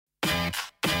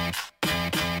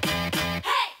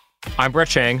I'm Brett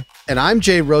Chang. And I'm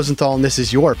Jay Rosenthal, and this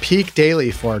is your Peak Daily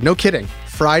for, no kidding,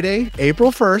 Friday,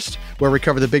 April 1st, where we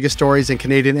cover the biggest stories in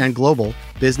Canadian and global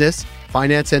business,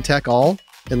 finance, and tech, all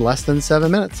in less than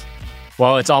 7 minutes.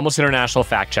 Well, it's almost International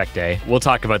Fact Check Day. We'll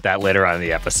talk about that later on in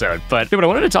the episode. But what I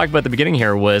wanted to talk about at the beginning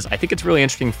here was, I think it's really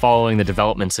interesting following the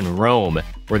developments in Rome,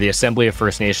 where the Assembly of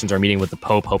First Nations are meeting with the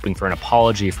Pope, hoping for an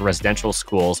apology for residential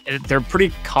schools. They're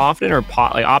pretty confident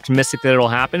or optimistic that it'll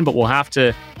happen, but we'll have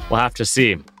to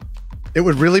see. It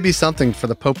would really be something for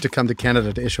the Pope to come to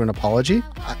Canada to issue an apology.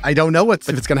 I don't know if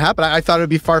it's going to happen. I thought it would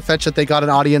be far-fetched that they got an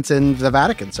audience in the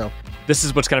Vatican. So this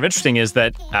is what's kind of interesting is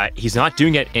that he's not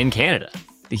doing it in Canada.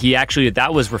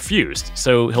 That was refused.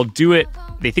 So he'll do it.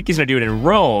 They think he's going to do it in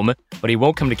Rome, but he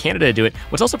won't come to Canada to do it.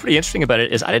 What's also pretty interesting about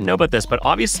it is, I didn't know about this, but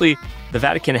obviously the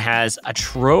Vatican has a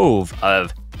trove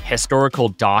of historical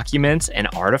documents and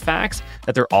artifacts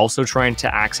that they're also trying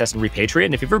to access and repatriate.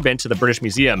 And if you've ever been to the British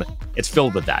Museum, it's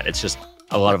filled with that. It's just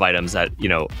a lot of items that,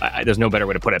 there's no better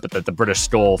way to put it, but that the British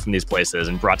stole from these places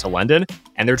and brought to London.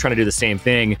 And they're trying to do the same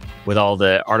thing with all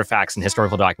the artifacts and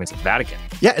historical documents at the Vatican.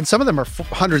 Yeah, and some of them are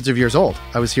hundreds of years old.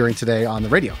 I was hearing today on the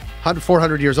radio,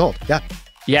 400 years old. Yeah.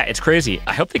 Yeah, it's crazy.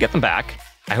 I hope they get them back.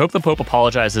 I hope the Pope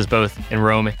apologizes both in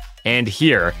Rome and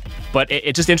here. But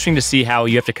it's just interesting to see how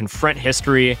you have to confront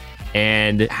history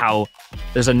and how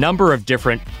there's a number of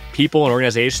different people and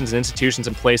organizations and institutions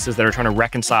and places that are trying to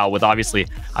reconcile with obviously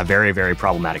a very, very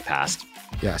problematic past.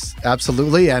 Yes,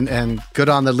 absolutely. And good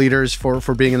on the leaders for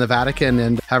being in the Vatican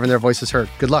and having their voices heard.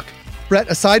 Good luck. Brett,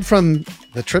 aside from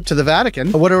the trip to the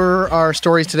Vatican, what are our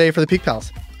stories today for the Peak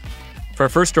Pals? For our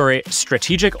first story,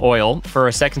 strategic oil. For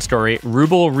our second story,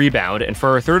 Ruble rebound. And for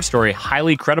our third story,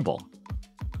 highly credible.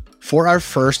 For our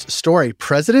first story,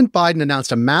 President Biden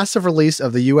announced a massive release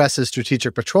of the U.S.'s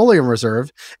Strategic Petroleum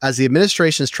Reserve as the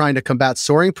administration is trying to combat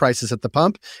soaring prices at the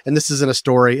pump. And this is in a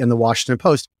story in the Washington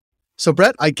Post. So,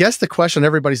 Brett, I guess the question on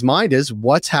everybody's mind is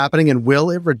what's happening and will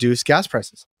it reduce gas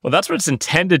prices? Well, that's what it's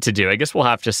intended to do. I guess we'll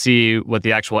have to see what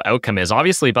the actual outcome is.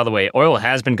 Obviously, by the way, oil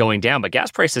has been going down, but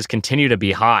gas prices continue to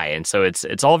be high. And so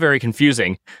it's all very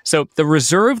confusing. So the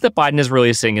reserve that Biden is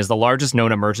releasing is the largest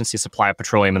known emergency supply of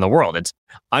petroleum in the world. It's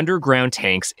underground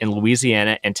tanks in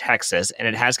Louisiana and Texas, and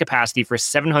it has capacity for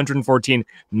 714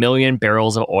 million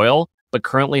barrels of oil, but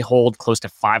currently hold close to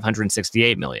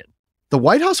 568 million. The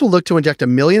White House will look to inject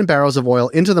 1 million barrels of oil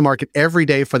into the market every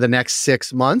day for the next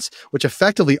 6 months, which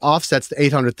effectively offsets the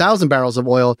 800,000 barrels of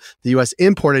oil the U.S.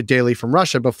 imported daily from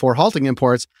Russia before halting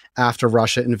imports after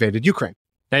Russia invaded Ukraine.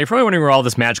 Now, you're probably wondering where all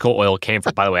this magical oil came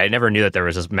from. By the way, I never knew that there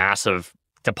was this massive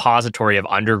depository of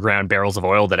underground barrels of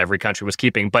oil that every country was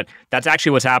keeping, but that's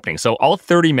actually what's happening. So all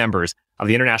 30 members of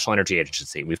the International Energy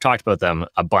Agency, we've talked about them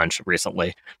a bunch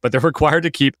recently, but they're required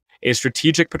to keep a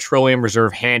strategic petroleum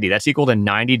reserve handy. That's equal to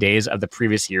 90 days of the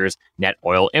previous year's net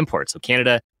oil imports. So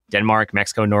Canada, Denmark,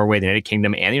 Mexico, Norway, the United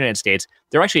Kingdom, and the United States,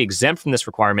 they're actually exempt from this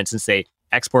requirement since they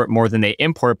export more than they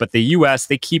import. But the U.S.,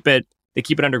 they keep it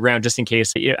underground just in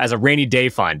case, as a rainy day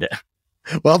fund.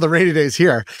 Well, the rainy day is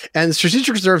here. And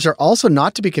strategic reserves are also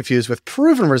not to be confused with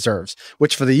proven reserves,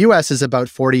 which for the U.S. is about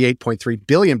 48.3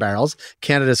 billion barrels.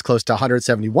 Canada is close to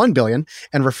 171 billion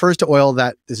and refers to oil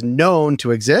that is known to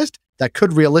exist, that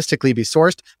could realistically be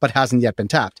sourced, but hasn't yet been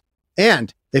tapped.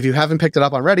 And if you haven't picked it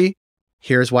up already,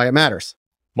 here's why it matters.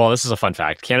 Well, this is a fun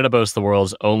fact. Canada boasts the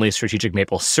world's only strategic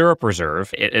maple syrup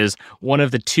reserve. It is one of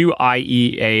the 2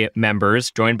 IEA members,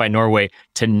 joined by Norway,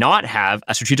 to not have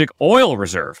a strategic oil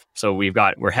reserve. So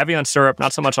we're heavy on syrup,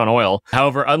 not so much on oil.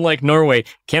 However, unlike Norway,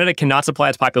 Canada cannot supply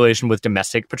its population with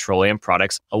domestic petroleum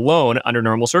products alone under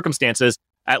normal circumstances,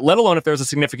 let alone if there's a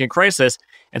significant crisis.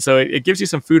 And so it gives you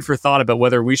some food for thought about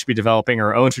whether we should be developing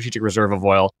our own strategic reserve of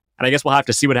oil. And I guess we'll have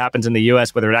to see what happens in the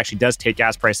U.S., whether it actually does take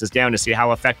gas prices down, to see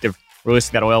how effective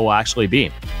releasing that oil will actually be.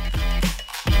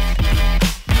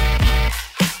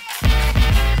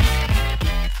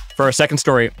 For our second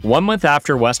story, 1 month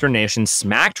after Western nations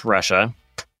smacked Russia,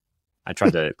 I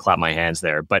tried to clap my hands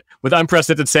there, but with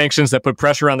unprecedented sanctions that put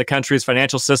pressure on the country's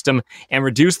financial system and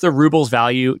reduced the ruble's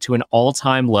value to an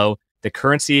all-time low, the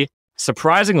currency,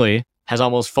 surprisingly, has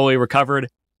almost fully recovered.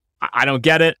 I don't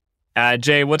get it.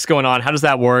 Jay, what's going on? How does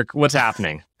that work? What's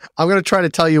happening? I'm going to try to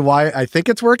tell you why I think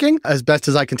it's working as best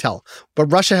as I can tell. But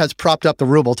Russia has propped up the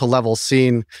ruble to levels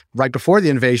seen right before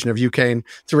the invasion of Ukraine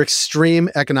through extreme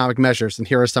economic measures. And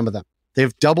here are some of them.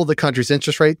 They've doubled the country's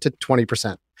interest rate to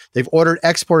 20%. They've ordered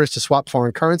exporters to swap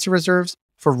foreign currency reserves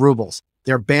for rubles.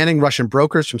 They're banning Russian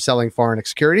brokers from selling foreign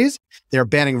securities. They're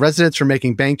banning residents from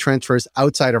making bank transfers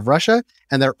outside of Russia.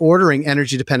 And they're ordering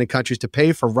energy-dependent countries to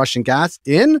pay for Russian gas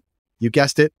in, you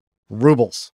guessed it,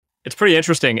 rubles. It's pretty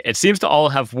interesting. It seems to all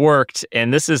have worked,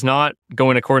 and this is not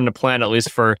going according to plan, at least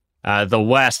for the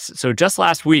West. So just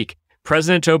last week,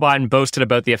 President Joe Biden boasted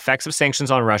about the effects of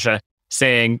sanctions on Russia,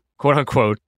 saying, quote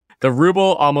unquote, the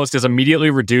ruble almost is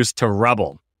immediately reduced to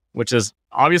rubble, which is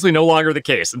obviously no longer the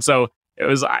case. And so it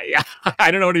was,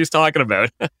 I don't know what he was talking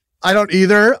about. I don't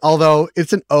either, although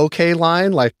it's an okay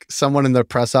line. Like someone in the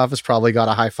press office probably got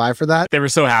a high five for that. They were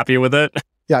so happy with it.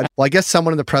 Yeah. Well, I guess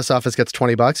someone in the press office gets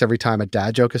 $20 every time a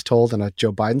dad joke is told in a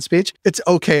Joe Biden speech. It's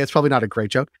okay. It's probably not a great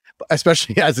joke,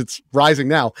 especially as it's rising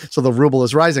now. So the ruble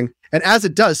is rising. And as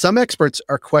it does, some experts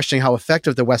are questioning how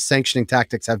effective the West sanctioning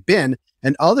tactics have been,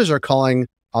 and others are calling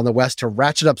on the West to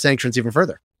ratchet up sanctions even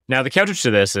further. Now, the counter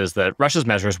to this is that Russia's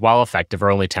measures, while effective,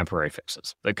 are only temporary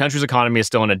fixes. The country's economy is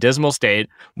still in a dismal state,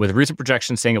 with recent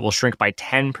projections saying it will shrink by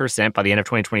 10% by the end of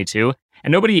 2022.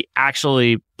 And nobody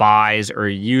actually buys or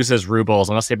uses rubles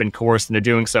unless they've been coerced into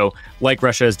doing so, like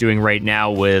Russia is doing right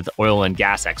now with oil and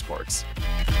gas exports.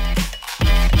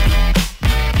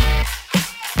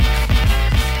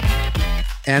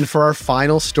 And for our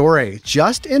final story,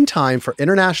 just in time for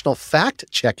International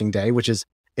Fact-Checking Day, which is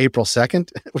April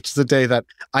 2nd, which is the day that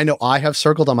I know I have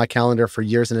circled on my calendar for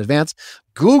years in advance,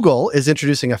 Google is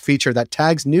introducing a feature that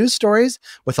tags news stories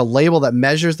with a label that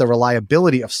measures the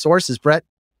reliability of sources. Brett,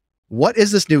 what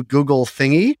is this new Google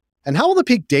thingy? And how will the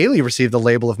Peak Daily receive the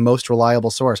label of most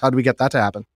reliable source? How do we get that to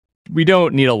happen? We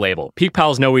don't need a label. Peak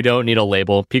Pals know we don't need a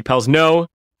label. Peak Pals know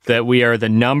that we are the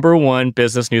 #1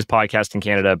 business news podcast in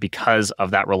Canada because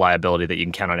of that reliability that you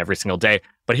can count on every single day.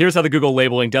 But here's how the Google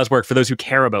labeling does work for those who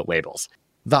care about labels.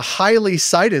 The highly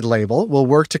cited label will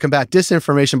work to combat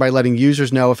disinformation by letting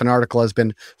users know if an article has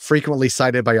been frequently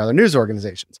cited by other news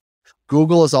organizations.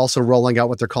 Google is also rolling out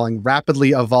what they're calling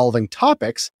rapidly evolving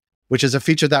topics, which is a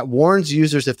feature that warns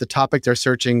users if the topic they're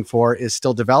searching for is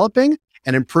still developing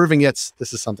and improving its,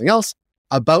 this is something else,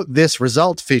 about this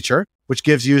result feature, which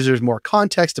gives users more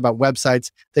context about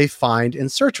websites they find in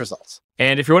search results.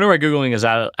 And if you're wondering why Googling is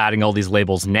adding all these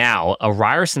labels now, a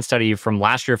Ryerson study from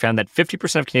last year found that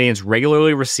 50% of Canadians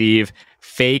regularly receive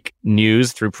fake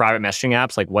news through private messaging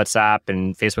apps like WhatsApp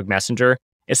and Facebook Messenger.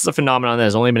 This is a phenomenon that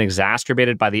has only been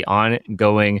exacerbated by the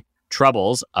ongoing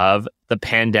troubles of the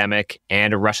pandemic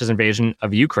and Russia's invasion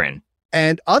of Ukraine.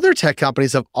 And other tech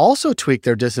companies have also tweaked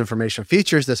their disinformation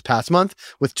features this past month,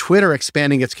 with Twitter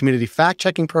expanding its community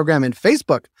fact-checking program and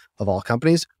Facebook, of all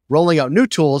companies, rolling out new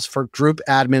tools for group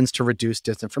admins to reduce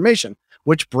disinformation,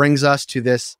 which brings us to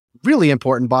this really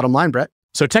important bottom line, Brett.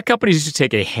 So tech companies used to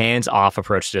take a hands-off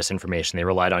approach to disinformation. They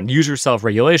relied on user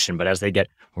self-regulation, but as they get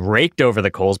raked over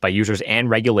the coals by users and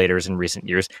regulators in recent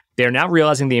years, they are now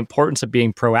realizing the importance of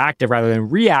being proactive rather than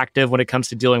reactive when it comes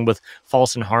to dealing with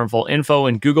false and harmful info,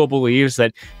 and Google believes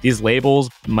that these labels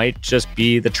might just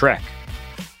be the trick.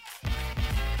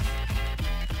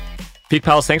 Peak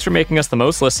Pals, thanks for making us the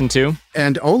most listened to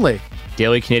and only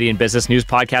daily Canadian business news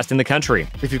podcast in the country.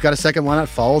 If you've got a second, why not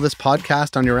follow this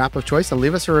podcast on your app of choice and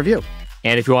leave us a review?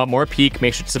 And if you want more Peak,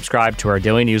 make sure to subscribe to our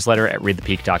daily newsletter at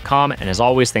readthepeak.com. And as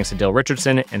always, thanks to Dale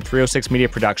Richardson and 306 Media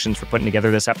Productions for putting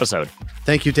together this episode.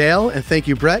 Thank you, Dale, and thank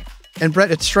you, Brett. And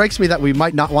Brett, it strikes me that we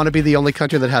might not want to be the only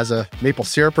country that has a maple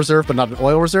syrup reserve, but not an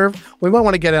oil reserve. We might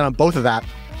want to get in on both of that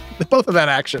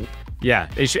action. Yeah,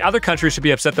 other countries should be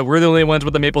upset that we're the only ones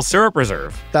with the maple syrup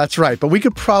reserve. That's right, but we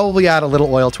could probably add a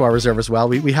little oil to our reserve as well.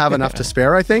 We have enough to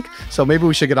spare, I think, so maybe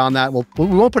we should get on that. We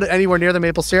won't put it anywhere near the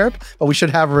maple syrup, but we should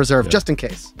have a reserve just in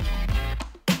case.